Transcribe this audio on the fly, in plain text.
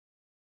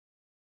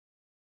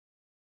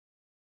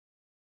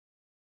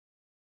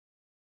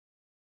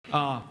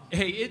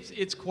Hey,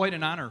 it's quite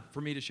an honor for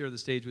me to share the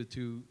stage with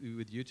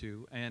you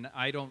two, and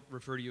I don't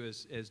refer to you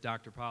as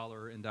Dr.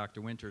 Paller and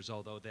Dr. Winters,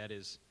 although that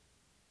is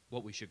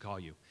what we should call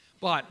you.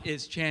 But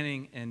it's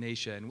Channing and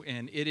Nasha,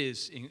 and it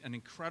is an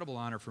incredible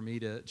honor for me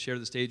to share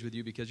the stage with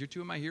you because you're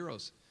two of my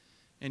heroes.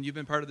 And you've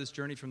been part of this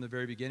journey from the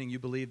very beginning. You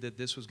believed that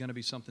this was going to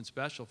be something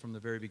special from the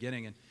very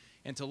beginning.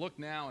 And to look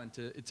now and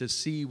to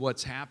see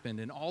what's happened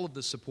and all of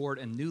the support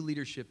and new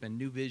leadership and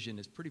new vision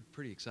is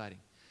pretty exciting.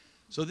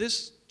 So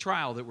this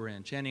trial that we're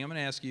in, Channing, I'm going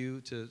to ask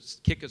you to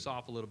kick us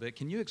off a little bit.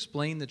 Can you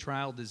explain the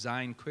trial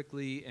design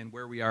quickly and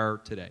where we are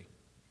today?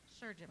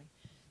 Sure, Jimmy.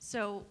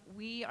 So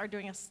we are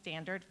doing a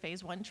standard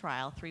phase 1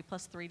 trial,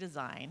 3+3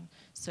 design.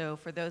 So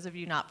for those of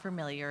you not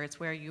familiar, it's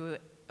where you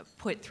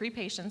put 3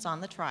 patients on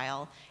the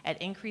trial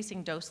at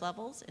increasing dose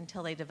levels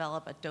until they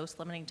develop a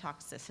dose-limiting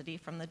toxicity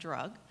from the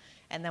drug,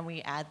 and then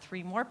we add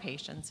 3 more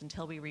patients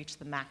until we reach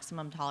the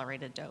maximum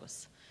tolerated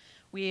dose.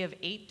 We have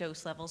 8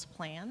 dose levels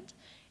planned,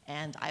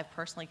 and I've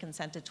personally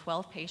consented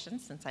 12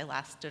 patients since I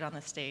last stood on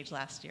the stage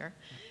last year.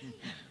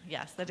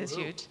 Yes, that is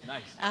huge.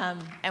 Nice.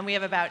 And we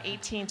have about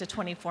 18 to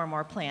 24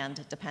 more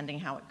planned, depending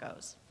how it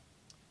goes.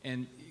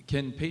 And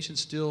can patients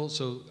still,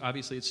 so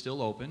obviously it's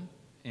still open,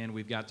 and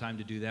we've got time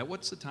to do that.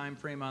 What's the time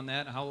frame on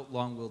that? How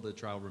long will the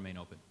trial remain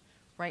open?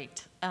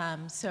 Right.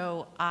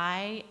 So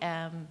I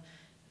am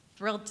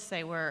thrilled to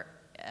say we're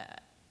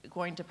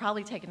going to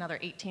probably take another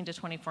 18 to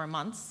 24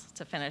 months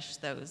to finish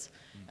those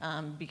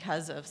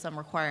because of some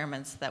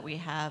requirements that we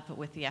have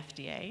with the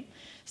FDA.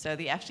 So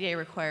the FDA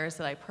requires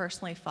that I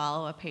personally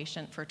follow a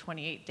patient for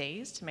 28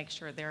 days to make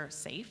sure they're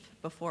safe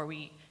before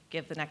we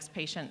give the next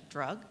patient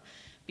drug.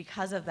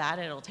 Because of that,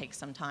 it'll take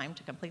some time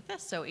to complete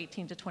this, so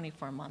 18 to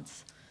 24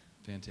 months.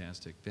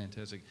 Fantastic,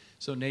 fantastic.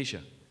 So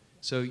Nasha,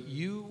 so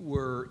you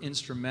were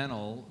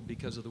instrumental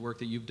because of the work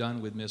that you've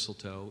done with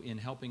Mistletoe in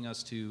helping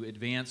us to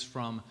advance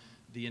from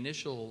the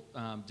initial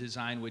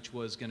design, which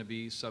was going to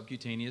be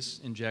subcutaneous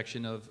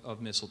injection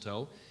of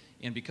Mistletoe.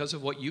 And because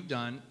of what you've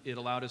done, it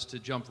allowed us to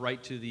jump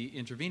right to the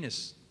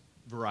intravenous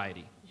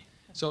variety.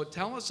 So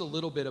tell us a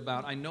little bit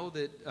about, I know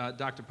that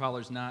Dr.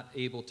 Paller's not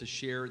able to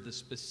share the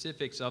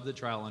specifics of the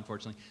trial,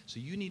 unfortunately, so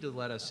you need to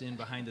let us in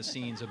behind the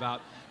scenes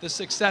about the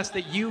success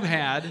that you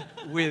had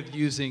with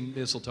using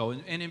Mistletoe,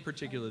 and in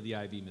particular the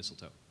IV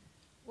Mistletoe.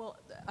 Well,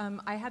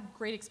 I had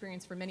great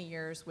experience for many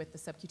years with the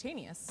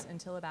subcutaneous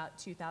until about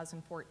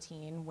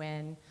 2014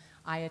 when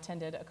I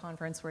attended a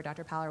conference where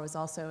Dr. Paller was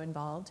also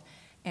involved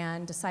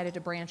and decided to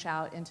branch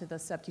out into the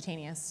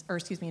subcutaneous, or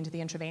excuse me, into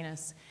the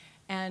intravenous.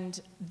 And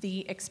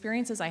the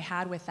experiences I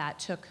had with that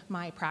took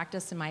my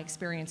practice and my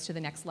experience to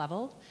the next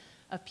level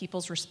of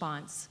people's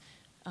response.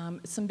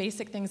 Some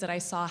basic things that I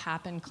saw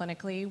happen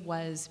clinically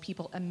was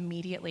people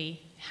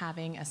immediately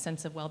having a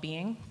sense of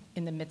well-being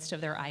in the midst of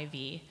their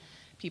IV.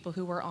 People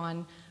who were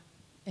on,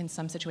 in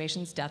some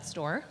situations, death's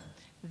door,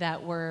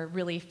 that were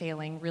really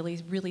failing,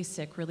 really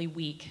sick, really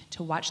weak,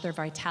 to watch their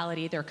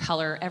vitality, their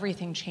color,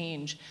 everything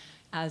change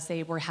as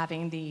they were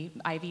having the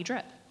IV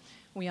drip.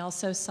 We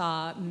also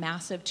saw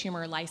massive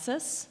tumor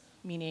lysis,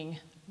 meaning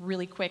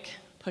really quick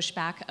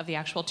pushback of the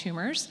actual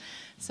tumors.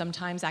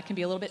 Sometimes that can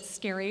be a little bit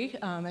scary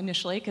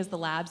initially because the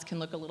labs can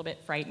look a little bit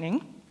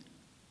frightening.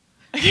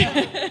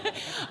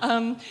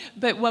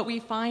 But what we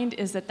find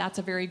is that that's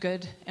a very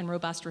good and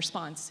robust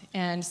response.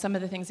 And some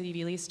of the things that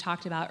Elise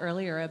talked about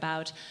earlier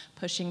about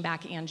pushing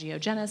back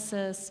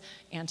angiogenesis,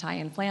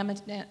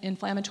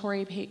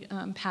 anti-inflammatory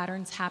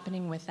patterns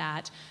happening with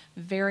that,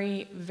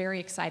 very,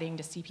 very exciting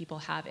to see people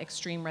have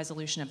extreme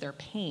resolution of their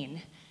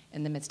pain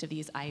in the midst of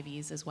these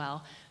IVs as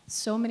well.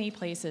 So many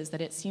places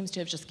that it seems to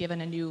have just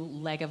given a new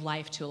leg of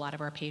life to a lot of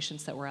our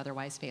patients that were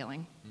otherwise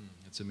failing.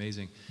 It's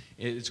amazing.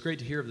 It's great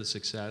to hear of the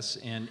success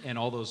and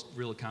all those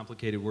really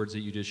complicated words that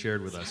you just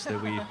shared with us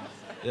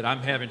that I'm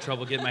having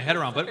trouble getting my head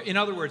around. But in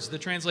other words, the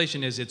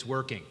translation is it's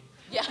working.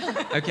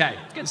 Yeah. Okay.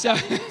 It's good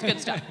stuff. It's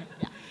good stuff.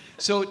 Yeah.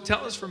 So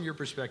tell us from your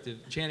perspective,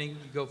 Channing, you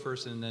go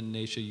first, and then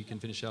Nasha, you can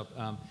finish up.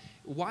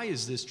 Why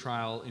is this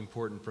trial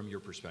important from your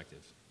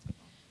perspective?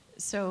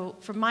 So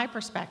from my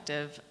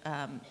perspective,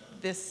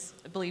 this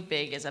Believe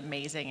Big is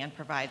amazing and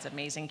provides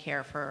amazing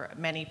care for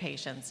many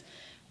patients.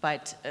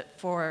 But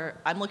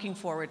I'm looking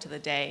forward to the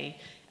day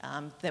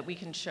that we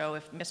can show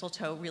if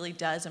Mistletoe really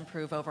does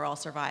improve overall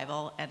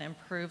survival and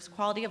improves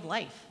quality of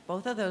life.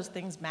 Both of those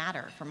things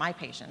matter for my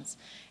patients.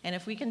 And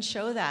if we can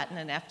show that in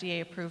an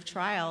FDA-approved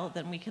trial,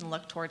 then we can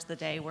look towards the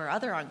day where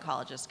other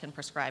oncologists can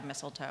prescribe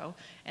Mistletoe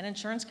and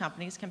insurance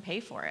companies can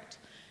pay for it.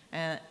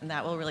 And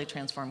that will really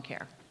transform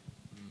care.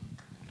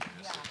 Yeah.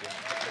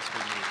 That's good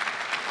news.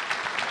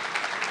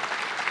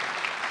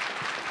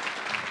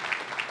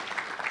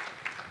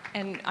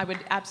 And I would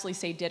absolutely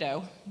say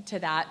ditto to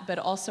that, but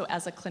also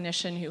as a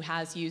clinician who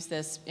has used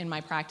this in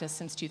my practice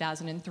since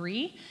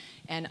 2003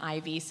 and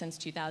IV since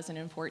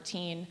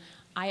 2014,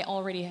 I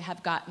already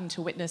have got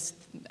to witness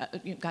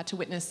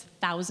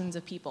thousands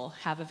of people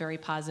have a very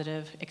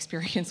positive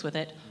experience with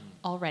it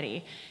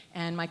already.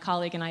 And my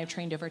colleague and I have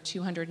trained over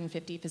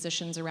 250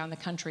 physicians around the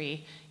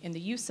country in the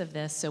use of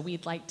this, so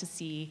we'd like to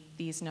see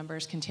these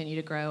numbers continue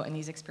to grow and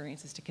these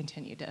experiences to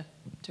continue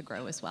to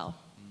grow as well.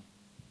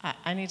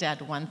 I need to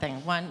add one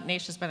thing. One,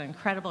 Nasha's been an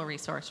incredible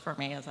resource for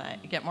me as I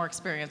get more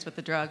experience with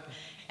the drug.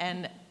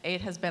 And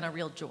it has been a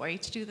real joy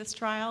to do this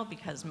trial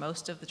because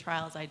most of the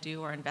trials I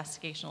do are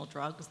investigational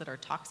drugs that are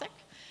toxic.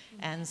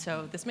 And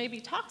so this may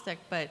be toxic,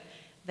 but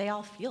they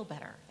all feel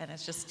better. And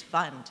it's just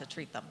fun to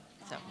treat them.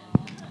 So.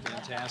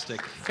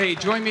 Fantastic. Hey,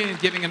 join me in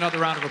giving another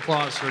round of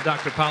applause for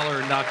Dr. Paller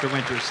and Dr.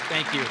 Winters.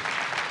 Thank you.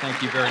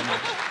 Thank you very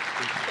much.